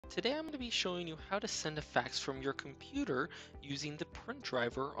Today I'm going to be showing you how to send a fax from your computer using the print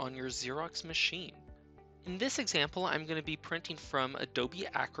driver on your Xerox machine. In this example, I'm going to be printing from Adobe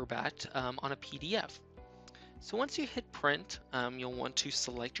Acrobat on a PDF. So once you hit print, you'll want to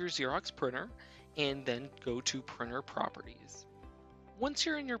select your Xerox printer and then go to printer properties. Once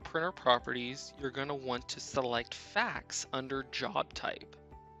you're in your printer properties, you're going to want to select fax under job type.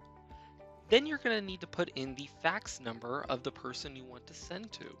 Then you're going to need to put in the fax number of the person you want to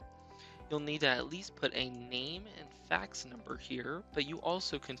send to. You'll need to at least put a name and fax number here, but you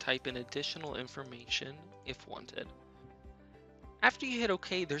also can type in additional information if wanted. After you hit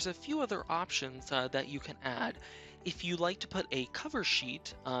OK, there's a few other options that you can add. If you like to put a cover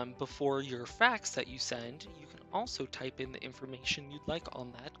sheet before your fax that you send, you can also type in the information you'd like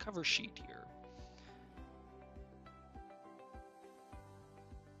on that cover sheet here.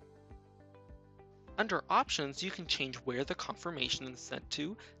 Under options, you can change where the confirmation is sent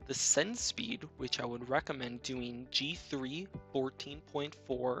to, the send speed, which I would recommend doing G3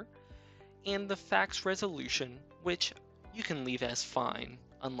 14.4, and the fax resolution, which you can leave as fine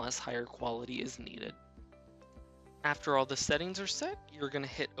unless higher quality is needed. After all the settings are set, you're going to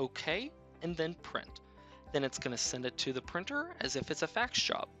hit OK and then print. Then it's going to send it to the printer as if it's a fax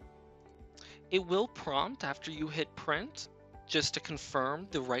job. It will prompt after you hit print just to confirm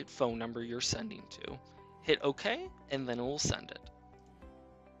the right phone number you're sending to. Hit OK, and then it will send it.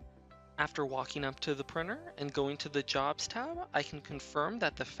 After walking up to the printer and going to the Jobs tab, I can confirm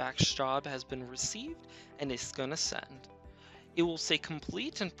that the fax job has been received and it's going to send. It will say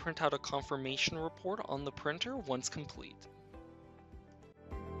complete and print out a confirmation report on the printer once complete.